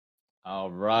All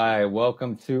right,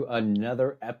 welcome to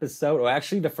another episode, or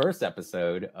actually the first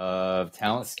episode of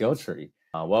Talent Skill Tree.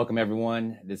 Welcome,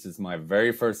 everyone. This is my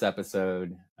very first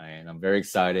episode, and I'm very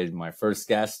excited. My first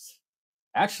guest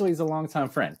actually is a longtime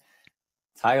friend,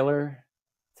 Tyler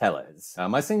Tellez.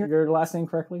 Am I saying your last name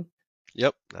correctly?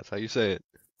 Yep, that's how you say it.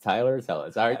 Tyler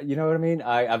Tellez. You know what I mean?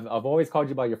 I've always called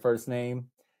you by your first name.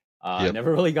 Yep.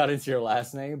 Never really got into your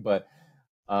last name, but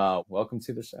welcome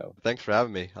to the show. Thanks for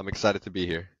having me. I'm excited to be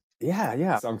here.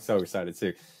 Yeah. I'm so excited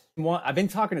too. Well, I've been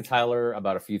talking to Tyler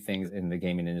about a few things in the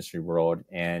gaming industry world.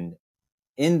 And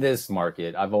in this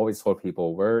market, I've always told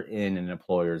people we're in an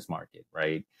employer's market,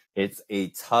 right? It's a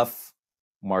tough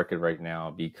market right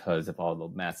now because of all the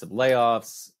massive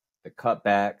layoffs, the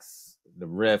cutbacks, the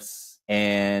rifts.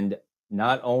 And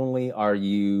not only are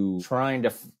you trying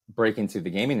to break into the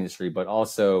gaming industry, but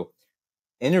also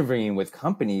interviewing with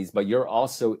companies, but you're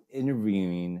also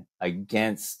interviewing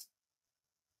against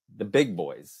the big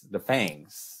boys, the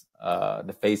FANGs,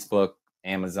 the Facebook,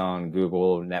 Amazon,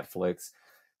 Google, Netflix.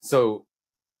 So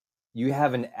you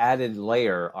have an added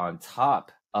layer on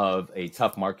top of a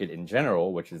tough market in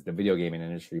general, which is the video gaming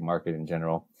industry market in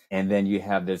general. And then you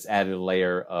have this added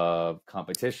layer of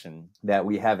competition that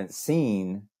we haven't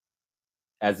seen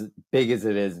as big as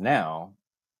it is now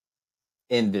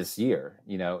in this year,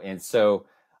 and so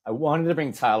I wanted to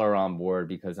bring Tyler on board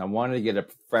because I wanted to get a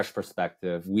fresh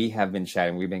perspective. We have been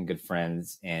chatting, we've been good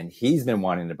friends, and he's been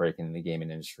wanting to break into the gaming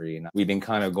industry. And we've been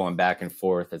kind of going back and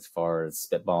forth as far as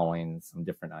spitballing some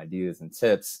different ideas and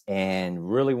tips,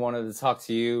 and really wanted to talk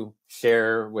to you,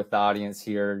 share with the audience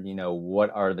here, what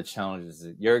are the challenges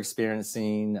that you're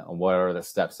experiencing? What are the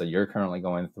steps that you're currently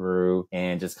going through?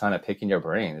 And just kind of picking your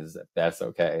brains, if that's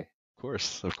okay. Of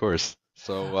course.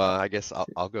 So I guess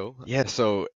I'll go. Yeah,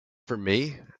 so for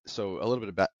me, so a little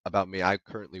bit about me, I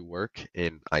currently work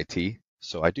in IT.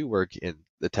 So I do work in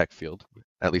the tech field.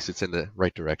 At least it's in the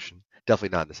right direction.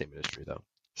 Definitely not in the same industry though.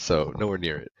 So nowhere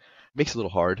near it. Makes it a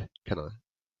little hard kind of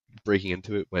breaking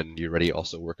into it when you already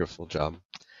also work a full job.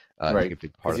 I think Right. a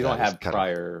big part Because of you don't that is have kind of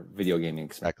prior video gaming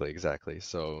experience. exactly.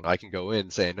 So I can go in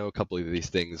and say I know a couple of these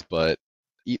things, but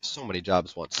so many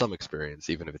jobs want some experience,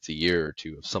 even if it's a year or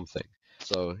two of something.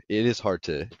 So it is hard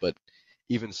to, but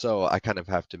even so, I kind of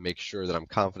have to make sure that I'm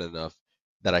confident enough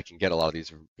that I can get a lot of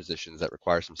these positions that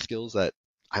require some skills that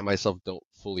I myself don't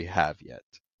fully have yet,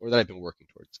 or that I've been working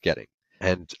towards getting.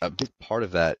 And a big part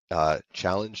of that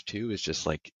challenge too is just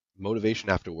like motivation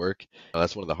after work.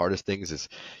 That's one of the hardest things is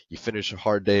you finish a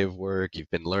hard day of work,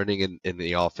 you've been learning in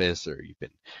the office, or you've been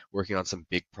working on some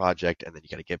big project, and then you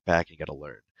got to get back and you got to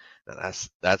learn. Now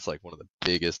that's like one of the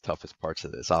biggest, toughest parts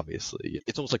of this, obviously.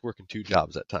 It's almost like working two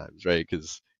jobs at times, right?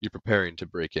 Because you're preparing to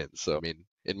break in. So, I mean,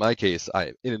 in my case,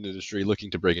 I'm in an industry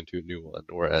looking to break into a new one,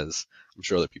 whereas I'm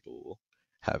sure other people will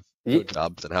have no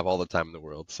jobs and have all the time in the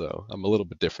world. So I'm a little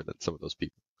bit different than some of those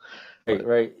people. But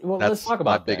Right. Well, let's that's talk my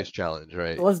about that. biggest challenge,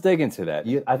 right? Let's dig into that.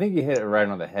 I think you hit it right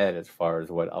on the head as far as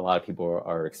what a lot of people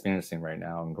are experiencing right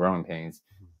now in growing pains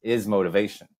is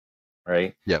motivation,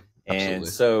 right? Yeah, And absolutely.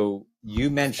 so you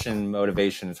mentioned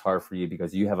motivation is hard for you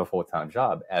because you have a full-time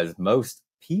job, as most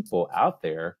people out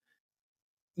there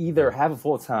either have a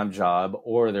full-time job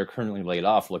or they're currently laid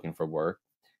off looking for work.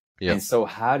 Yeah, And so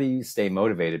how do you stay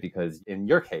motivated? Because in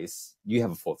your case, you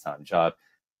have a full-time job.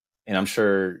 And I'm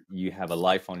sure you have a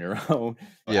life on your own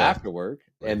yeah, after work,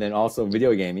 right. and then also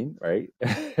video gaming, right?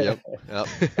 Yep, yep.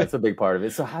 That's a big part of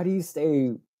it. So how do you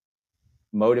stay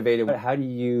motivated? How do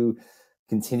you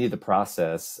continue the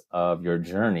process of your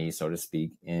journey, so to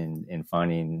speak, in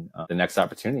finding the next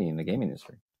opportunity in the gaming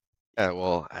industry? Yeah,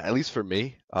 well, at least for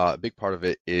me, a big part of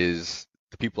it is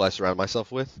the people I surround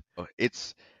myself with.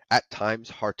 It's at times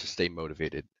hard to stay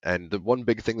motivated. And the one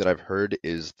big thing that I've heard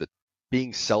is that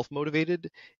being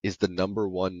self-motivated is the number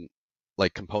one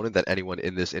like component that anyone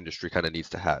in this industry kind of needs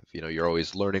to have. You're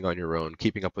always learning on your own,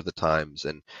 keeping up with the times,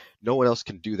 and no one else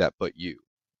can do that but you.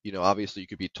 Obviously you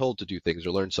could be told to do things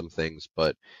or learn some things,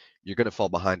 but you're going to fall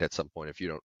behind at some point if you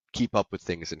don't keep up with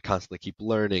things and constantly keep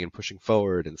learning and pushing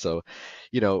forward. And so,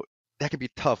 you know, that can be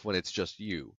tough when it's just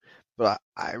you. But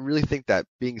I really think that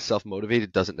being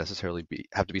self-motivated doesn't necessarily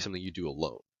have to be something you do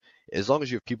alone. As long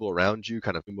as you have people around you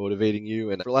kind of motivating you,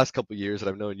 and for the last couple of years that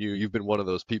I've known you, you've been one of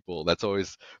those people that's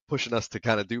always pushing us to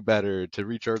kind of do better, to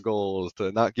reach our goals,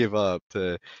 to not give up,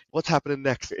 to what's happening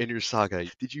next in your saga.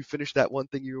 Did you finish that one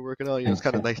thing you were working on? It's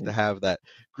kind of nice to have that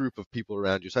group of people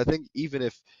around you. So I think even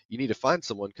if you need to find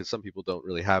someone, because some people don't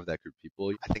really have that group of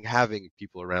people, I think having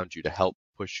people around you to help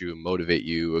push you, motivate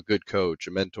you, a good coach,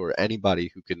 a mentor,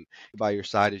 anybody who can be by your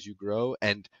side as you grow.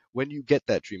 And when you get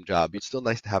that dream job, it's still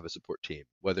nice to have a support team,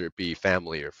 whether it be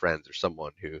family or friends or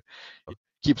someone who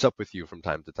keeps up with you from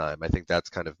time to time. I think that's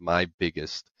kind of my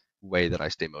biggest way that I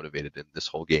stay motivated in this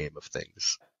whole game of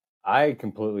things. I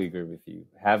completely agree with you.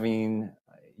 Having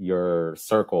your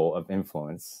circle of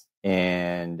influence,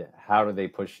 and how do they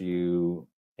push you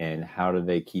and how do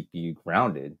they keep you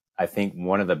grounded? I think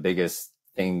one of the biggest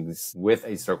things with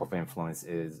a circle of influence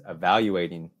is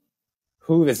evaluating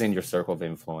who is in your circle of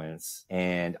influence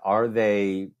and are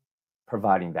they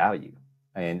providing value?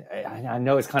 And I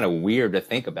know it's kind of weird to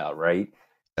think about, right?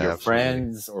 Your Absolutely.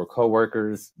 friends or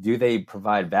coworkers, do they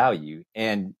provide value?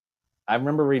 And I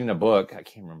remember reading a book, I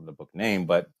can't remember the book name,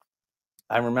 but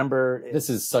I remember, this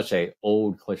is such a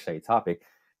old cliche topic,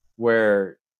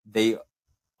 where they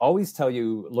always tell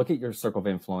you, look at your circle of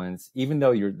influence, even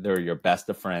though they're your best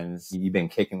of friends, you've been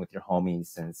kicking with your homies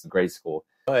since grade school.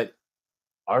 But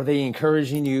are they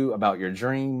encouraging you about your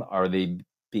dream? Are they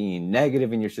being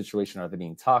negative in your situation? Are they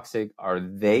being toxic? Are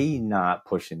they not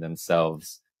pushing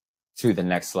themselves to the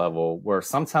next level? Where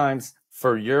sometimes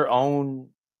for your own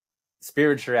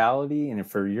spirituality and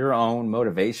for your own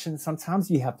motivation, sometimes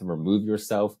you have to remove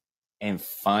yourself and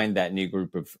find that new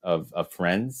group of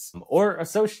friends or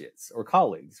associates or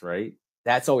colleagues, right?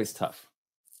 That's always tough,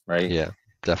 right? Yeah,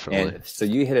 definitely. And so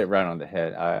you hit it right on the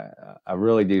head. I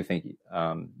really do think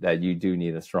that you do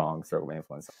need a strong circle of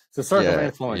influence. So circle of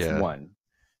influence, one.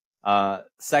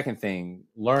 Second thing,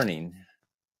 learning.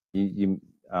 You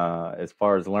as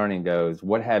far as learning goes,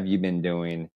 what have you been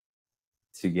doing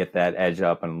to get that edge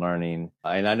up and learning?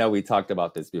 And I know we talked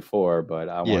about this before, but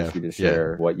I want you to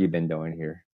share what you've been doing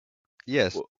here.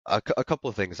 Yes, a couple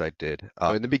of things I did.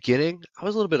 In the beginning, I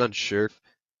was a little bit unsure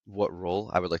what role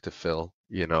I would like to fill.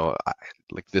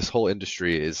 Like this whole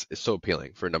industry is so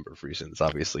appealing for a number of reasons.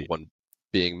 Obviously, one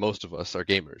being most of us are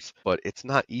gamers, but it's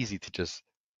not easy to just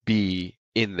be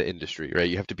in the industry, right?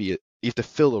 You have to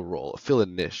fill a role, fill a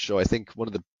niche. So I think one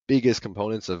of the biggest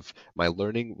components of my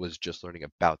learning was just learning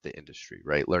about the industry,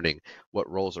 right? Learning what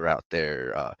roles are out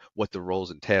there, what the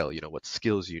roles entail, what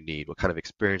skills you need, what kind of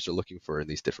experience you're looking for in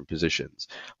these different positions,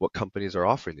 what companies are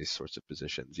offering these sorts of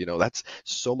positions. That's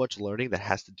so much learning that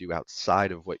has to do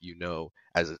outside of what you know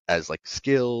as like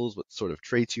skills, what sort of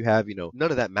traits you have.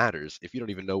 None of that matters if you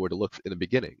don't even know where to look in the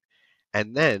beginning.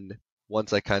 And then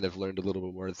once I kind of learned a little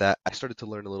bit more of that, I started to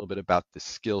learn a little bit about the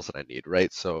skills that I need,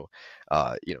 right? So,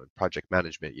 in project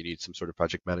management, you need some sort of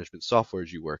project management softwares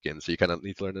you work in. So you kind of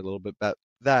need to learn a little bit about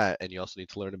that. And you also need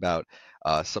to learn about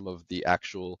some of the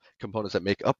actual components that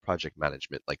make up project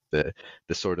management, like the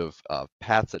sort of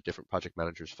paths that different project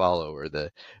managers follow or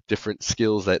the different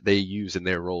skills that they use in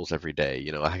their roles every day.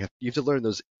 You have to learn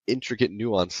those intricate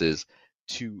nuances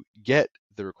to get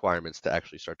the requirements to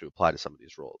actually start to apply to some of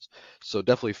these roles. So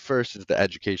definitely first is the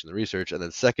education, the research, and then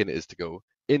second is to go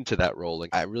into that role.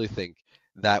 And I really think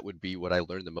that would be what I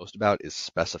learned the most about is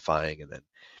specifying. And then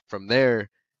from there,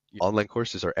 online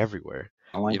courses are everywhere.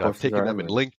 I've taken them in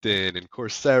LinkedIn and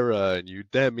Coursera and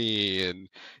Udemy and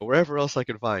wherever else I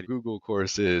can find. Google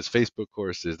courses, Facebook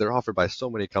courses, they're offered by so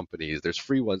many companies. There's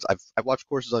free ones. I've watched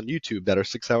courses on YouTube that are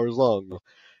 6 hours long.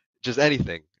 Just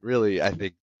anything, really. I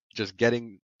think just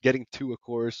getting to a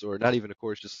course or not even a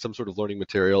course, just some sort of learning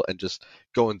material and just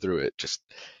going through it. Just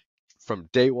from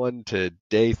day 1 to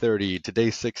day 30 to day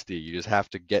 60, you just have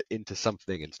to get into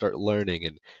something and start learning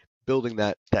and building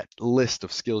that list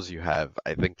of skills you have.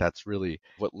 I think that's really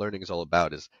what learning is all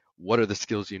about, is what are the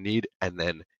skills you need and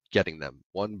then getting them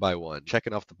one by one,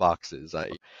 checking off the boxes.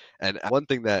 And one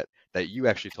thing that you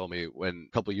actually told me when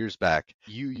a couple years back,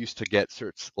 you used to get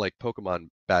certs like Pokemon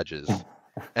badges.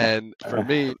 And for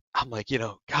me, I'm like,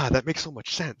 God, that makes so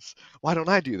much sense. Why don't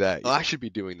I do that? I should be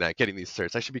doing that, getting these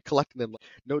certs. I should be collecting them like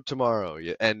no tomorrow.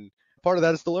 Yeah. And part of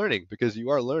that is the learning, because you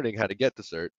are learning how to get the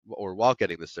cert or while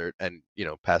getting the cert and,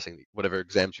 passing whatever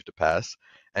exams you have to pass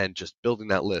and just building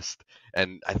that list.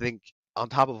 And I think on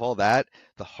top of all that,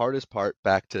 the hardest part,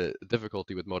 back to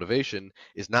difficulty with motivation,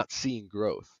 is not seeing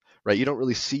growth, right? You don't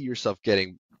really see yourself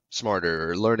getting smarter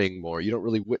or learning more. You don't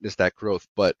really witness that growth.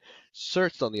 But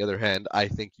certs, on the other hand, I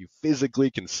think you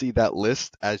physically can see that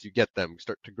list as you get them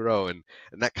start to grow, and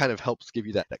that kind of helps give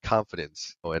you that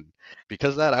confidence. And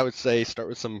because of that, I would say start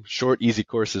with some short, easy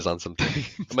courses on some things.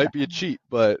 It might be a cheat,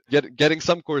 but getting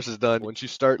some courses done, once you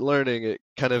start learning, it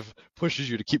kind of pushes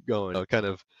you to keep going. It kind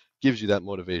of gives you that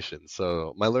motivation.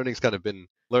 So my learning's kind of been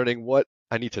learning what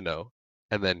I need to know,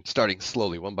 and then starting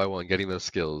slowly, one by one, getting those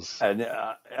skills. And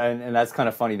that's kind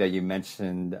of funny that you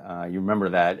mentioned, you remember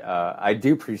that. I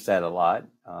do preach that a lot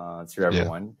to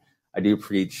everyone. Yeah. I do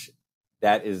preach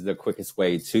that is the quickest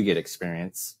way to get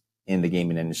experience in the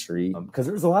gaming industry, because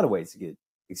there's a lot of ways to get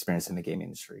experience in the gaming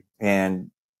industry.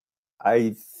 And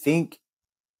I think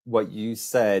what you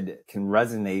said can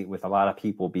resonate with a lot of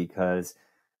people, because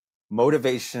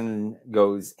motivation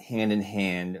goes hand in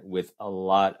hand with a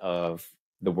lot of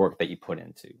the work that you put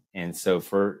into. And so,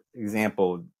 for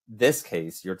example, this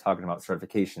case, you're talking about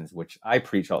certifications, which I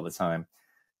preach all the time.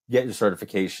 Get your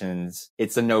certifications.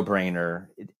 It's a no-brainer.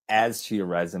 It adds to your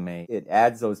resume. It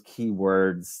adds those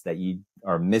keywords that you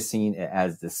are missing. It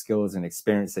adds the skills and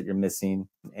experience that you're missing.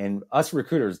 And us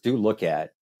recruiters do look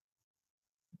at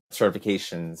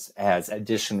certifications as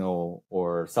additional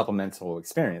or supplemental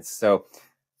experience. So,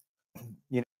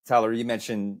 Tyler, you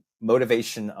mentioned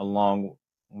motivation along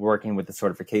working with the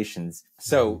certifications.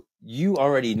 So you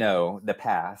already know the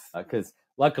path because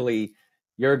luckily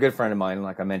you're a good friend of mine.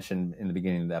 Like I mentioned in the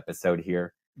beginning of the episode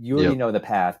here, you already know the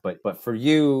path, but for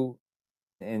you,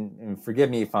 and forgive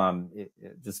me if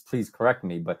just please correct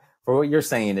me, but for what you're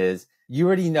saying is you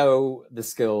already know the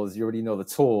skills, you already know the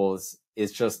tools.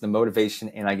 It's just the motivation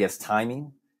and I guess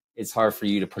timing. It's hard for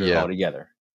you to put it all together.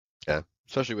 Yeah.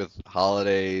 Especially with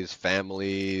holidays,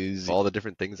 families, all the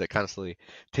different things that constantly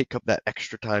take up that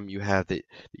extra time you have that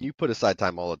you put aside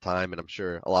time all the time. And I'm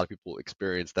sure a lot of people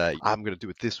experience that. I'm going to do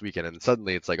it this weekend. And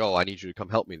suddenly it's like, oh, I need you to come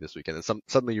help me this weekend. And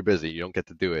suddenly you're busy. You don't get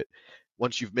to do it.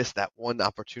 Once you've missed that one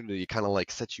opportunity, it kind of like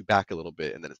sets you back a little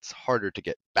bit. And then it's harder to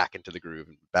get back into the groove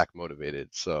and back motivated.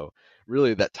 So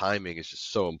really that timing is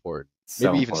just so important.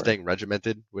 Maybe even staying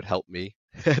regimented would help me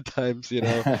at times,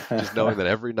 just knowing that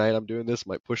every night I'm doing this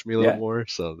might push me a little more.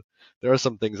 So there are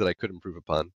some things that I could improve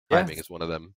upon. Timing is one of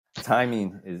them.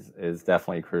 Timing is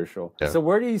definitely crucial. So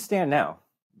where do you stand now?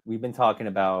 We've been talking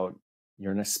about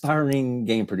you're an aspiring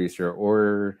game producer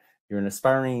or you're an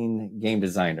aspiring game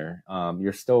designer.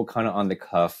 You're still kind of on the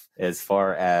cuff as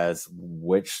far as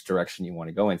which direction you want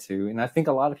to go into. And I think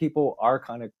a lot of people are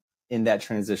kind of in that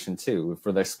transition too.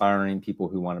 For the aspiring people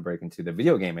who want to break into the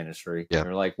video game industry,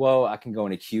 they're like, well, I can go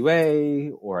into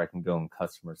QA or I can go in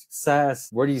customer success.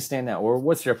 Where do you stand now? Or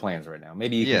what's your plans right now?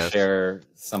 Maybe you can share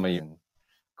some of your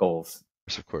goals.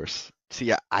 Of course. So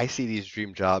yeah, I see these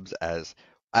dream jobs as,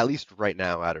 at least right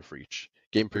now, out of reach.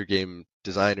 Game per game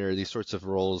designer, these sorts of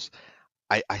roles,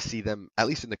 I see them at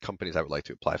least in the companies I would like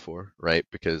to apply for, right?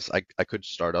 Because I could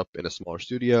start up in a smaller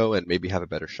studio and maybe have a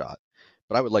better shot.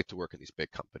 But I would like to work in these big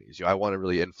companies. I want to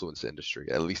really influence the industry.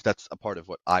 At least that's a part of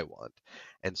what I want.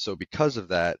 And so because of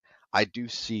that, I do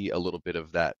see a little bit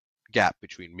of that gap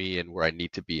between me and where I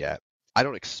need to be at. I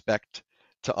don't expect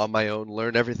to on my own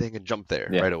learn everything and jump there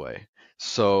right away.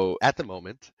 So at the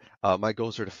moment, my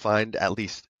goals are to find at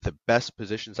least the best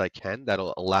positions I can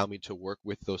that'll allow me to work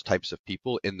with those types of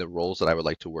people in the roles that I would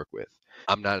like to work with.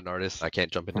 I'm not an artist. I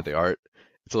can't jump into the art.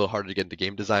 It's a little harder to get into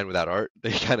game design without art.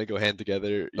 They kind of go hand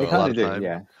together a lot of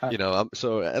time.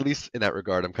 So at least in that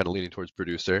regard, I'm kind of leaning towards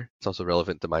producer. It's also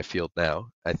relevant to my field now.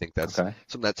 I think that's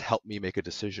something that's helped me make a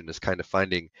decision, is kind of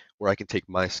finding where I can take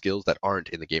my skills that aren't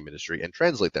in the game industry and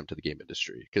translate them to the game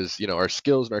industry. Because, our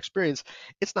skills and our experience,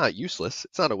 it's not useless.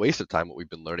 It's not a waste of time what we've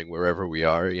been learning wherever we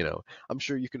are. I'm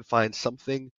sure you can find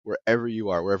something wherever you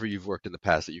are, wherever you've worked in the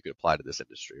past that you could apply to this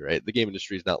industry, right? The game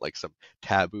industry is not like some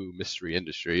taboo mystery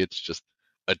industry. It's just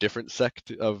a different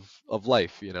sect of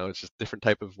life, it's just different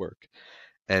type of work.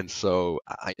 And so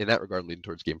in that regard, I'm leaning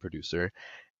towards game producer.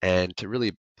 And to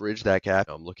really bridge that gap,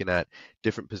 I'm looking at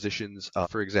different positions.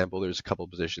 For example, there's a couple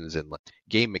of positions in like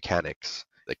game mechanics,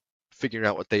 like figuring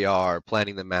out what they are,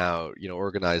 planning them out,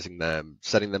 organizing them,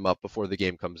 setting them up before the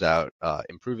game comes out,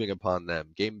 improving upon them,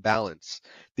 game balance,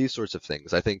 these sorts of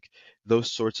things. I think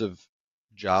those sorts of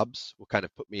jobs will kind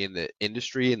of put me in the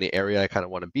industry, in the area I kind of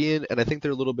want to be in. And I think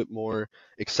they're a little bit more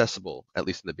accessible, at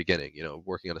least in the beginning,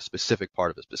 working on a specific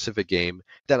part of a specific game.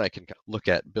 Then I can look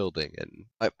at building.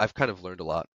 And I've kind of learned a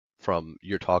lot from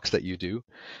your talks that you do.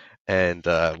 And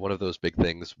one of those big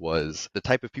things was the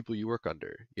type of people you work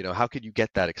under. How could you get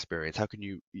that experience? How can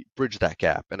you bridge that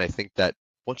gap? And I think that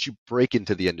once you break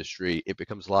into the industry, it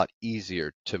becomes a lot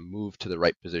easier to move to the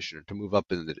right position or to move up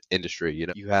in the industry.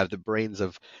 You have the brains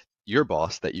of your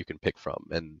boss that you can pick from,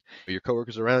 and your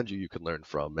coworkers around you can learn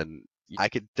from. And I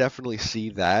could definitely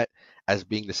see that as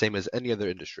being the same as any other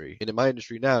industry. And in my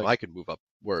industry now, I could move up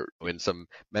in some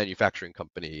manufacturing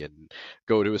company and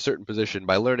go to a certain position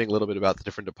by learning a little bit about the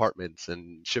different departments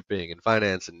and shipping and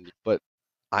finance. But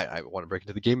I want to break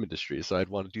into the game industry, so I'd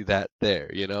want to do that there,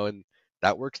 and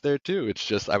that works there too. It's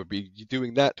just I would be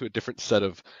doing that to a different set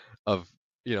of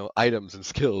items and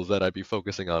skills that I'd be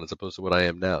focusing on as opposed to what I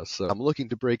am now. So I'm looking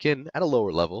to break in at a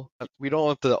lower level. We don't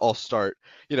have to all start,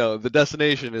 the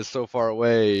destination is so far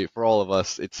away for all of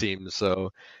us, it seems.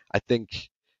 So I think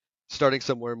starting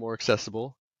somewhere more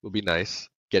accessible will be nice,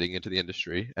 getting into the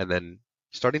industry, and then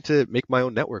starting to make my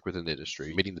own network within the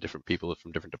industry, meeting the different people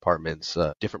from different departments,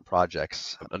 different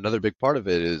projects. Another big part of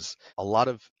it is a lot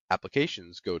of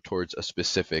applications go towards a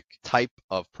specific type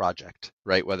of project,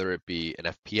 right? Whether it be an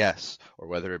FPS or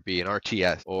whether it be an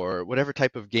RTS or whatever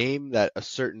type of game that a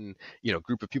certain,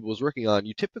 group of people is working on,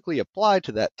 you typically apply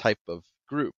to that type of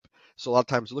group. So a lot of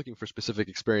times looking for specific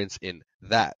experience in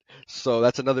that. So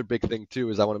that's another big thing too,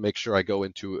 is I want to make sure I go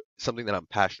into something that I'm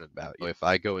passionate about. If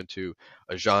I go into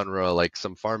a genre like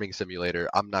some farming simulator,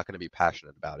 I'm not going to be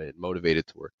passionate about it, motivated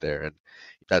to work there. And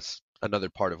that's another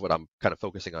part of what I'm kind of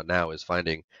focusing on now, is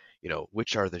finding,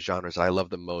 which are the genres that I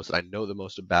love the most, that I know the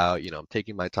most about. I'm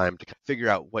taking my time to figure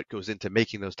out what goes into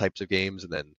making those types of games,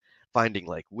 and then finding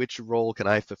like which role can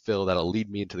I fulfill that'll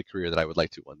lead me into the career that I would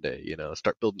like to one day,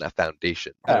 start building that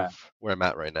foundation, kind of where I'm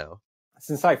at right now. It's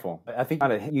insightful. I think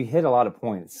you hit a lot of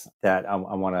points that I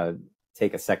want to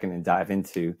take a second and dive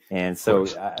into. And so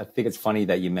I think it's funny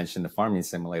that you mentioned the farming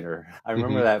simulator. I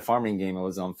remember that farming game. It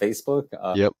was on Facebook.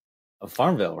 Yep.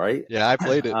 Farmville, right? Yeah, I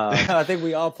played it. I think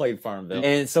we all played Farmville.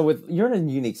 And so you're in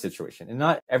a unique situation, and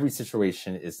not every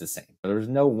situation is the same. There's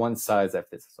no one size that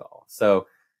fits all. So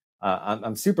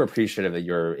I'm super appreciative that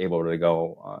you're able to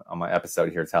go on my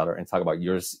episode here, Tyler, and talk about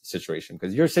your situation,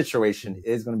 because your situation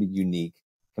is going to be unique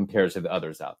compared to the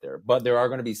others out there. But there are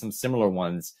going to be some similar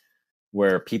ones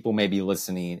where people may be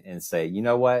listening and say, you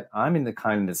know what, I'm in the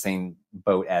kind of the same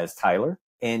boat as Tyler.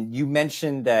 And you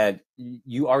mentioned that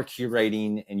you are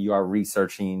curating and you are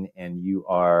researching and you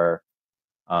are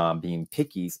being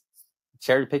picky,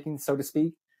 cherry picking, so to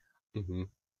speak. Mm-hmm.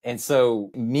 And so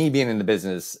me being in the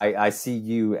business, I see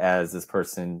you as this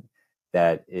person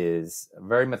that is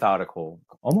very methodical,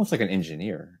 almost like an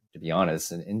engineer, to be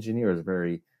honest. An engineer is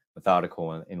very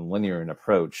methodical and linear in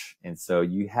approach. And so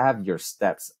you have your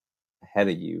steps ahead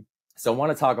of you. So I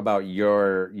want to talk about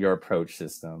your approach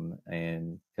system,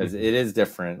 and because it is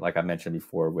different, like I mentioned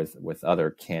before, with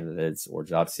other candidates or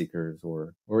job seekers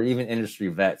or even industry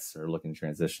vets who are looking to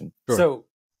transition. Sure. So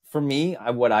for me,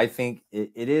 what I think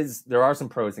it is, there are some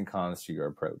pros and cons to your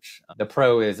approach. The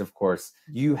pro is, of course,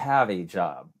 you have a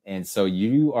job. And so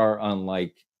you are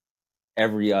unlike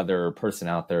every other person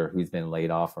out there who's been laid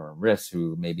off or on risk,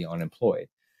 who may be unemployed.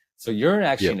 So you're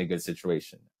actually in a good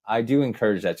situation. I do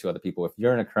encourage that to other people. If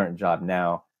you're in a current job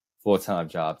now, full-time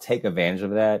job, take advantage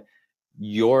of that.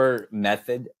 Your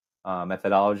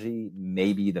methodology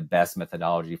may be the best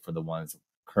methodology for the ones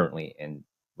currently in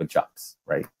with jobs,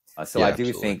 right? So I do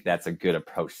absolutely think that's a good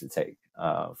approach to take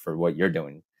for what you're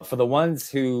doing. For the ones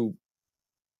who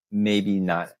maybe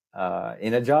not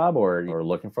in a job or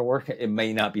looking for work, it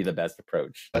may not be the best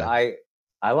approach. But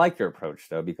I like your approach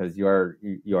though, because you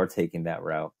are taking that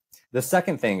route. The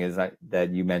second thing is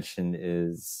that you mentioned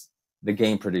is the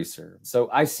game producer. So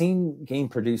I've seen game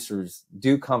producers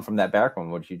do come from that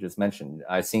background, which you just mentioned.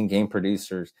 I've seen game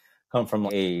producers come from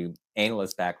a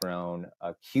analyst background,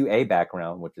 a QA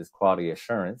background, which is quality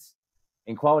assurance.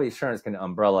 And quality assurance can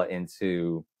umbrella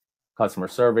into customer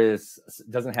service. It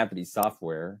doesn't have to be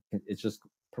software. It's just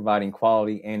providing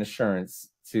quality and assurance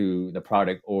to the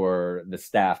product or the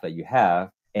staff that you have.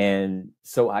 And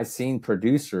so I've seen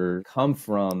producers come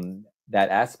from that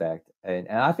aspect. And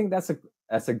I think that's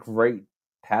a great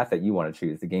path that you want to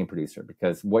choose, the game producer,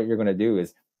 because what you're going to do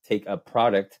is take a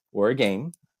product or a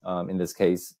game, in this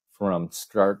case, from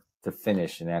start to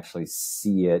finish and actually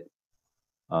see it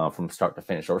from start to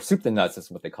finish, or soup to nuts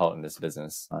is what they call it in this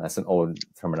business. That's an old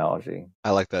terminology.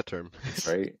 I like that term.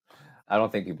 Right? I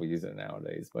don't think people use it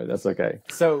nowadays, but that's okay.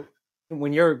 So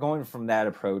when you're going from that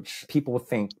approach, people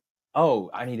think, oh,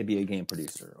 I need to be a game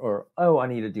producer, or, oh, I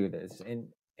need to do this.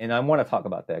 And I want to talk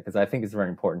about that because I think it's very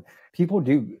important. People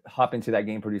do hop into that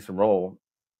game producer role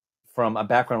from a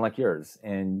background like yours.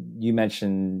 And you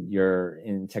mentioned you're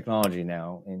in technology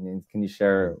now. And can you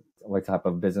share what type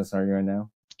of business are you in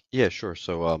now? Yeah, sure.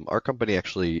 So our company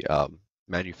actually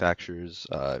manufactures,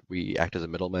 we act as a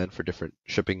middleman for different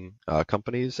shipping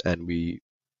companies, and we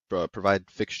provide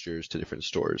fixtures to different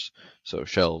stores. So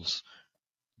shelves,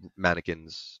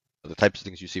 mannequins, the types of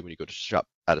things you see when you go to shop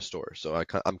at a store. So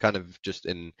I'm kind of just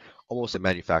in almost a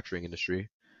manufacturing industry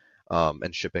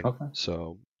and shipping. Okay.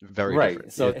 So very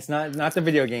different. So it's not the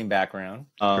video game background.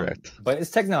 Correct. But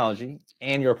it's technology,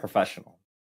 and you're a professional.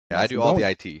 Yeah, I do all the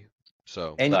IT.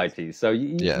 So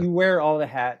you wear all the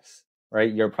hats,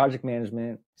 right? Your project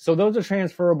management. So those are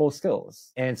transferable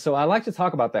skills. And so I like to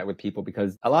talk about that with people,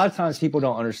 because a lot of times people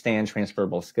don't understand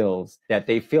transferable skills, that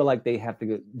they feel like they have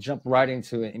to jump right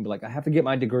into it and be like, I have to get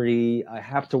my degree. I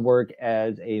have to work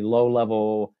as a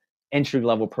low-level,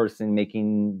 entry-level person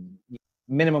making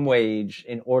minimum wage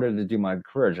in order to do my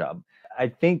career job. I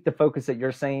think the focus that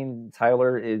you're saying,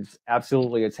 Tyler, is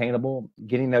absolutely attainable.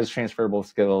 Getting those transferable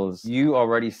skills, you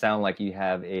already sound like you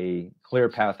have a clear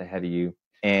path ahead of you.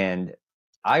 And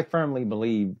I firmly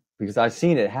believe, because I've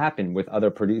seen it happen with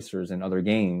other producers in other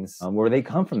games where they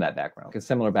come from that background, a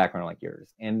similar background like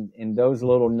yours. And those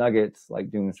little nuggets,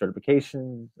 like doing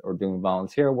certifications or doing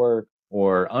volunteer work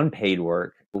or unpaid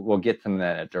work, will get them in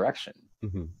that direction.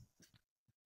 Mm-hmm.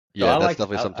 So Yeah, that's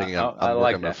definitely something I I'm working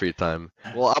like on my that. free time.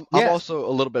 Well, I'm Yes, also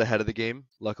a little bit ahead of the game.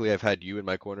 Luckily, I've had you in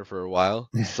my corner for a while,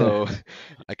 so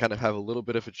I kind of have a little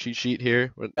bit of a cheat sheet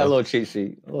here. a little cheat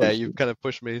sheet. A little Yeah, cheat. you've kind of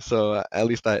pushed me, so at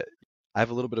least I have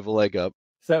a little bit of a leg up.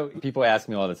 So people ask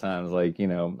me all the time, like,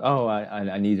 oh,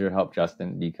 I need your help,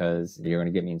 Justin, because you're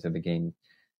going to get me into the gaming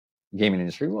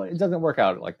industry. Well, it doesn't work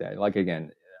out like that. Like,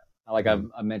 again, like Mm-hmm.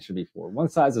 I've mentioned before, one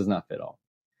size does not fit all.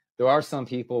 There are some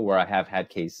people where I have had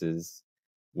cases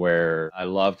where I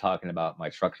love talking about my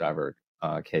truck driver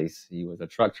case. He was a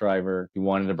truck driver. He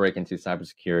wanted to break into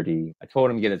cybersecurity. I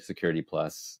told him to get a Security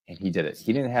Plus, and he did it.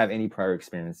 He didn't have any prior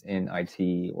experience in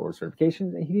IT or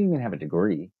certifications. He didn't even have a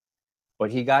degree, but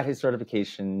he got his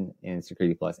certification in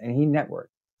Security Plus, and he networked.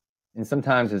 And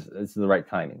sometimes it's the right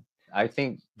timing. I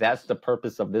think that's the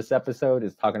purpose of this episode,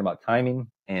 is talking about timing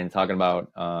and talking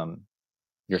about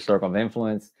your circle of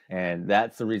influence. And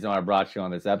that's the reason why I brought you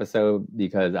on this episode,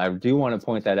 because I do want to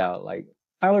point that out. Like,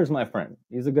 Tyler's my friend.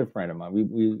 He's a good friend of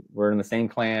mine. We're in the same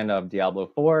clan of Diablo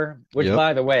 4, which, Yep,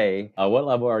 by the way, what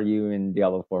level are you in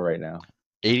Diablo 4 right now?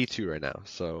 82 right now,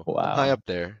 so I'm high Wow. up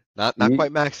there. Not You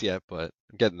quite max yet, but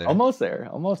I'm getting there. almost there,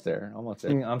 almost there, almost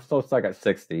there. I'm still stuck at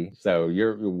 60, so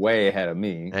you're way ahead of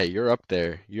me. Hey, you're up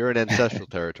there. You're in ancestral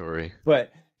territory.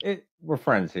 But we're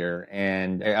friends here,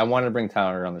 and I wanted to bring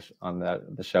Tyler on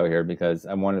the show here because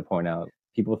I wanted to point out,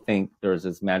 people think there's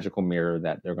this magical mirror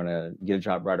that they're going to get a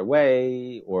job right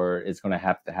away, or it's going to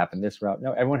have to happen this route.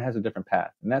 No, everyone has a different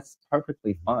path, and that's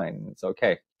perfectly fine. It's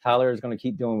okay. Tyler is going to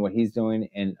keep doing what he's doing,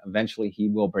 and eventually he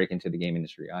will break into the game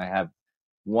industry. I have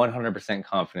 100%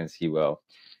 confidence he will.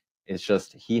 It's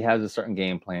just he has a certain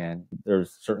game plan.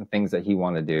 There's certain things that he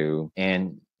want to do,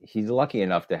 and he's lucky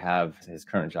enough to have his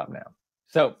current job now.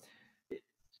 So,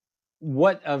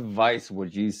 what advice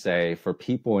would you say for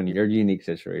people in your unique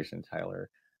situation,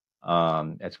 Tyler?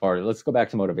 As far as, let's go back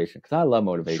to motivation, because I love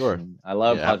motivation. Sure. I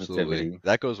love Yeah, absolutely. positivity.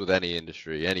 That goes with any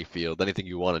industry, any field, anything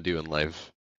you want to do in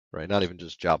life, right? Not even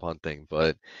just job hunting,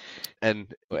 but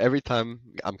and every time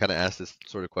I'm kind of asked this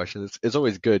sort of question, it's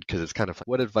always good because it's kind of like,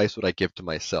 what advice would I give to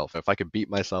myself? If I could beat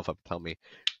myself up, tell me,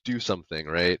 do something,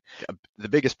 right? The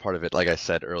biggest part of it, like I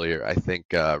said earlier, I think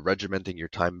regimenting your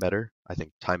time better. I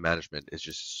think time management is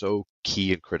just so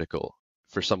key and critical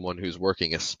for someone who's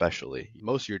working, especially.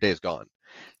 Most of your day is gone.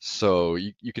 So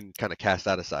you can kind of cast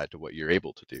that aside to what you're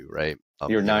able to do, right?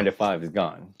 Your 9 to 5 is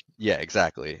gone. Yeah,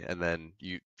 exactly. And then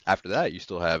after that, you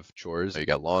still have chores. You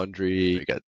got laundry, you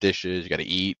got dishes, you got to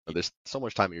eat. There's so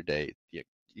much time in your day. You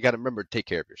got to remember to take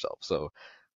care of yourself. So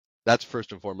that's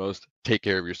first and foremost. Take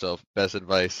care of yourself. Best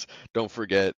advice. Don't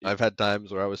forget. I've had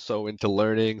times where I was so into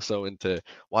learning, so into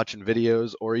watching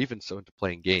videos, or even so into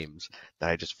playing games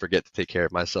that I just forget to take care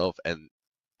of myself. And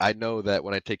I know that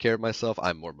when I take care of myself,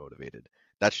 I'm more motivated.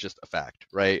 That's just a fact,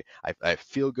 right? I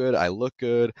feel good, I look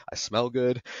good, I smell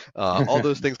good. All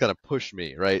those things kind of push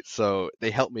me, right? So they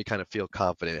help me kind of feel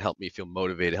confident, help me feel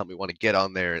motivated, help me want to get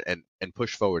on there and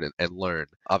push forward and learn.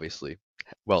 Obviously,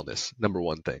 wellness, number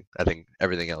one thing. I think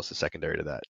everything else is secondary to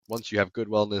that. Once you have good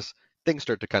wellness, things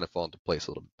start to kind of fall into place a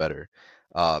little bit better.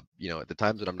 At the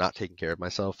times that I'm not taking care of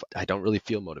myself, I don't really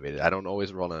feel motivated. I don't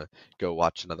always want to go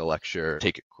watch another lecture,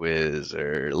 take a quiz,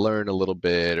 or learn a little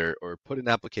bit, or put in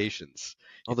applications.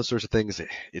 All those sorts of things,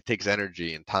 it takes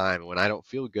energy and time. When I don't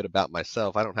feel good about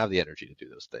myself, I don't have the energy to do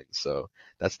those things. So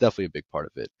that's definitely a big part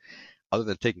of it. Other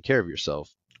than taking care of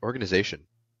yourself, organization.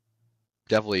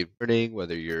 Definitely learning,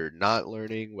 whether you're not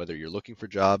learning, whether you're looking for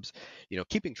jobs,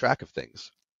 keeping track of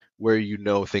things, where you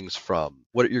know things from,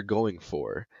 what you're going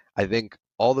for. I think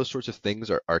all those sorts of things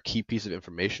are key piece of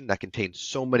information that contains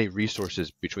so many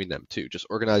resources between them too. Just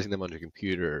organizing them on your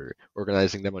computer,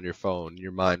 organizing them on your phone,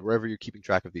 your mind, wherever you're keeping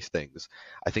track of these things.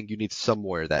 I think you need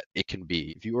somewhere that it can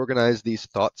be. If you organize these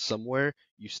thoughts somewhere,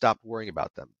 you stop worrying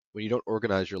about them. When you don't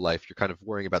organize your life, you're kind of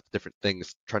worrying about the different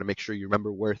things, trying to make sure you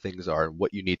remember where things are and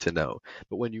what you need to know.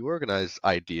 But when you organize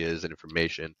ideas and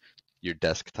information, your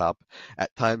desktop,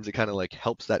 at times it kind of like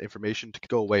helps that information to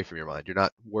go away from your mind. You're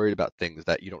not worried about things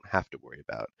that you don't have to worry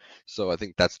about. So I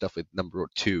think that's definitely number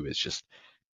two, is just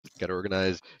gotta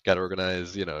organize,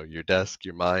 your desk,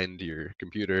 your mind, your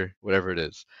computer, whatever it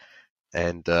is.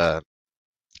 And I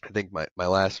think my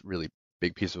last really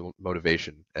big piece of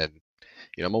motivation, and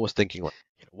I'm almost thinking like,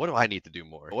 what do I need to do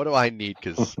more? What do I need?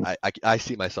 Because I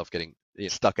see myself getting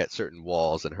stuck at certain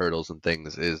walls and hurdles and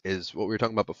things. Is what we were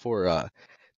talking about before.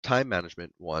 Time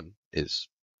management. One is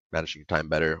managing your time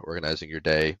better, organizing your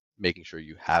day, making sure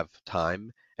you have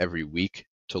time every week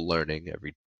to learning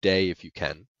every day if you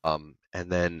can. And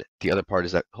then the other part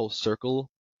is that whole circle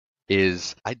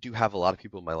is I do have a lot of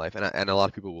people in my life, and a lot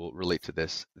of people will relate to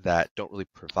this, that don't really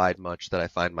provide much, that I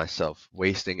find myself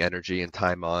wasting energy and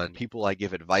time on. People I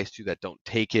give advice to that don't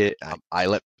take it. I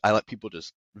let people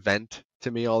just vent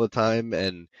to me all the time,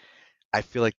 and I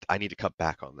feel like I need to cut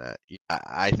back on that.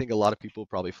 I think a lot of people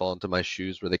probably fall into my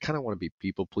shoes where they kind of want to be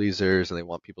people pleasers and they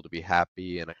want people to be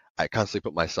happy. And I constantly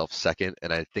put myself second.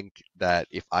 And I think that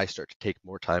if I start to take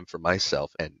more time for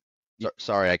myself and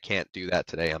sorry, I can't do that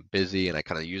today, I'm busy, and I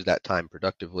kind of use that time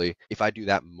productively. If I do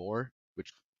that more,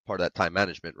 which part of that time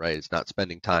management, right, is not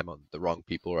spending time on the wrong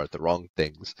people or at the wrong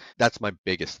things. That's my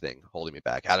biggest thing holding me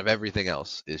back. Out of everything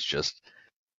else is just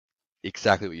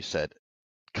exactly what you said,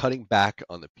 cutting back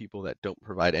on the people that don't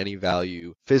provide any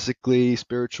value physically,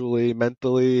 spiritually,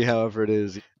 mentally, however it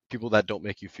is, people that don't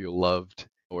make you feel loved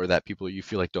or that people you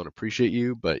feel like don't appreciate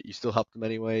you, but you still help them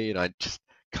anyway. I just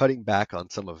cutting back on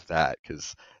some of that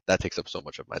because that takes up so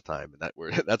much of my time, and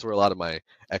that's where a lot of my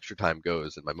extra time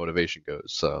goes and my motivation goes.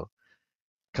 So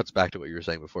cuts back to what you were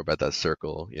saying before about that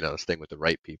circle, staying with the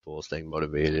right people, staying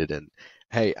motivated. And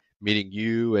hey, meeting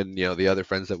you and, the other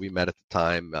friends that we met at the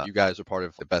time, you guys are part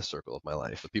of the best circle of my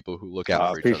life. The people who look out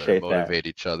I for each other, appreciate that. motivate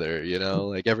each other,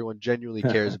 like everyone genuinely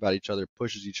cares about each other,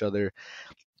 pushes each other.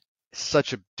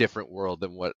 Such a different world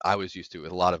than what I was used to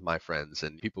with a lot of my friends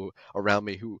and people around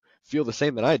me who feel the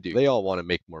same that I do. They all want to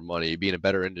make more money, be in a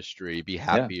better industry, be Yeah.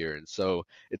 happier. And so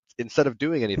it's instead of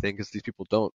doing anything, because these people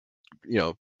don't,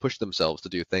 push themselves to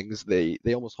do things, they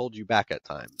almost hold you back at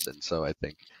times. And so I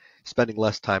think spending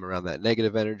less time around that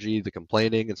negative energy, the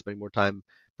complaining, and spending more time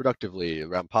productively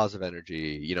around positive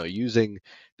energy, using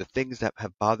the things that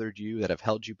have bothered you, that have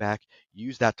held you back,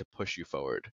 use that to push you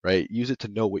forward, right? Use it to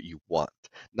know what you want,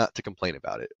 not to complain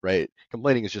about it, right?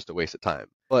 Complaining is just a waste of time,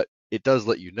 but it does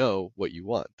let you know what you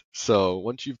want. So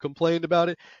once you've complained about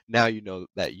it, now you know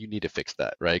that you need to fix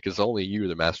that, right? Because only you are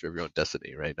the master of your own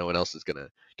destiny, right? No one else is going to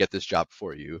get this job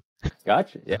for you.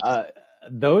 Gotcha. Yeah.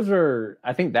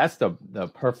 I think that's the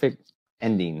perfect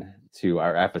ending to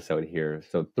our episode here.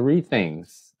 So three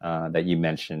things that you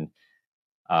mentioned,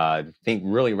 I think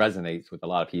really resonates with a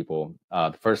lot of people.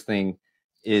 The first thing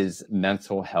is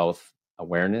mental health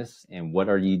awareness, and what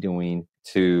are you doing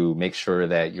to make sure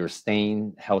that you're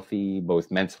staying healthy,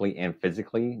 both mentally and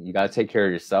physically? You got to take care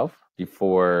of yourself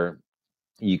before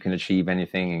you can achieve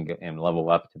anything and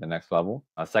level up to the next level.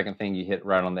 Second thing you hit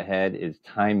right on the head is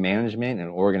time management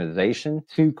and organization.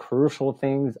 Two crucial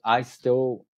things I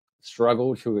still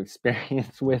struggle to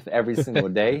experience with every single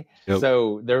day. Yep.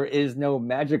 So there is no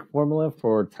magic formula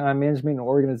for time management and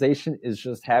organization. It's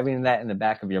just having that in the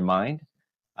back of your mind.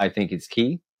 I think it's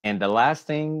key. And the last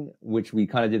thing, which we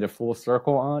kind of did a full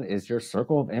circle on, is your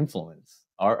circle of influence.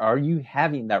 Are you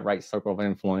having that right circle of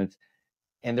influence?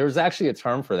 And there's actually a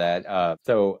term for that.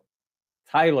 So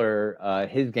Tyler,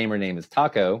 his gamer name is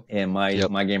Taco, and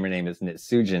my gamer name is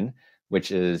Nitsujin, which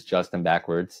is Justin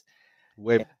backwards.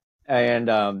 And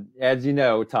as you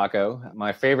know, Taco,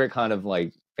 my favorite kind of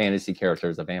like fantasy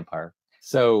character is a vampire.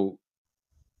 So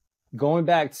going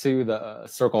back to the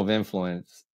circle of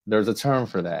influence, there's a term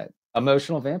for that: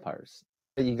 emotional vampires.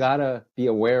 You gotta be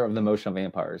aware of the emotional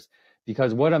vampires,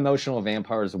 because what emotional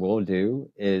vampires will do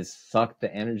is suck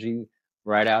the energy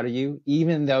right out of you,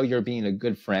 even though you're being a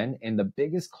good friend. And the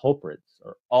biggest culprits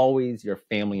are always your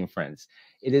family and friends.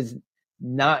 It is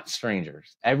not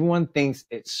strangers. Everyone thinks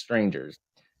it's strangers.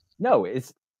 No,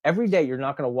 it's every day. You're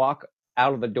not going to walk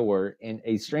out of the door and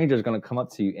a stranger is going to come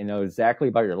up to you and know exactly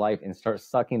about your life and start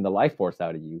sucking the life force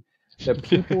out of you. The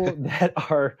people that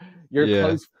are your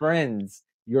close friends,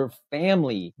 your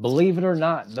family, believe it or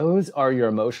not, those are your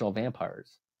emotional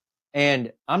vampires.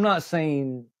 And I'm not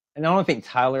saying, and I don't think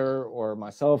Tyler or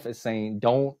myself is saying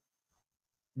don't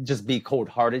just be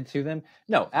cold-hearted to them.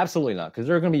 No, absolutely not, because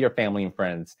they're going to be your family and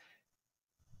friends.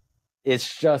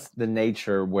 It's just the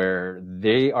nature where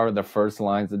they are the first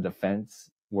lines of defense,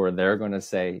 where they're going to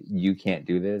say, you can't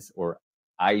do this, or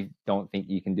I don't think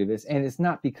you can do this. And it's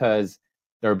not because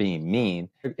they're being mean.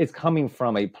 It's coming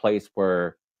from a place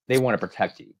where they want to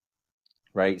protect you,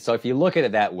 right? So if you look at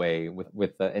it that way,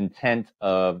 with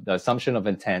the assumption of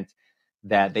intent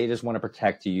that they just want to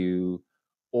protect you,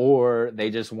 or they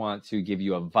just want to give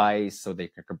you advice so they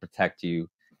can protect you,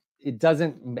 it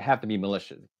doesn't have to be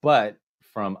malicious. But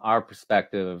from our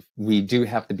perspective, we do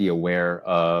have to be aware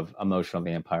of emotional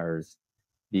vampires,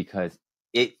 because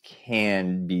it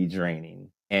can be draining.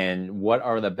 And what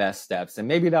are the best steps? And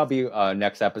maybe that'll be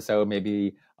next episode.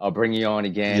 Maybe I'll bring you on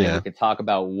again and we can talk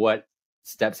about what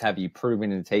steps have you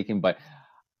proven and taken. But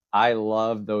I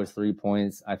love those 3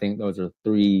 points. I think those are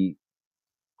 3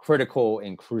 critical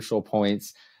and crucial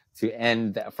points to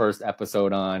end that first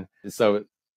episode on. So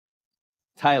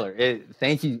Tyler,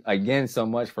 thank you again so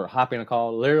much for hopping on a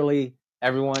call. Literally,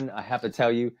 everyone, I have to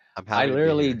tell you, I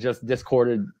literally just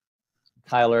Discorded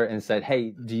Tyler and said,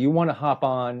 hey, do you want to hop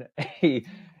on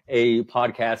a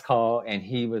podcast call? And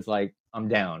he was like, I'm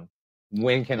down.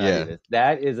 When can I do this?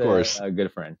 That is a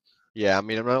good friend. Yeah, I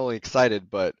mean, I'm not only excited,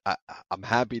 but I'm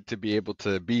happy to be able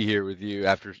to be here with you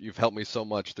after you've helped me so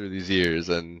much through these years.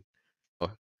 And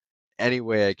any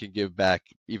way I can give back,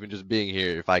 even just being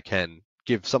here, if I can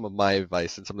give some of my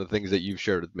advice and some of the things that you've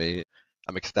shared with me,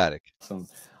 I'm ecstatic.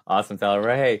 Awesome,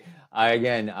 Tyler. Hey, I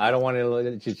don't want to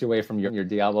let you away from your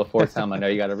Diablo 4 time. I know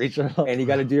you got to reach and you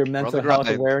got to do your mental health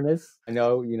awareness. I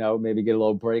know, maybe get a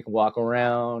little break, walk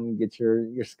around, get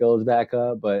your skills back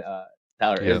up. But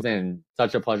Tyler, it's been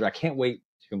such a pleasure. I can't wait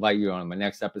to invite you on my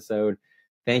next episode.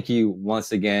 Thank you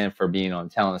once again for being on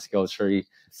Talent Skill Tree.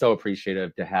 So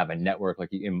appreciative to have a network like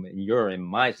you. You're in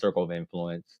my circle of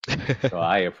influence. So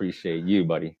I appreciate you,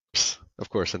 buddy. Of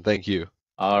course, and thank you.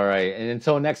 All right. And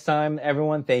until next time,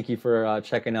 everyone, thank you for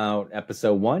checking out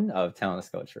episode 1 of Talent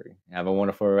Skill Tree. Have a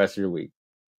wonderful rest of your week.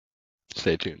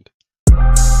 Stay tuned.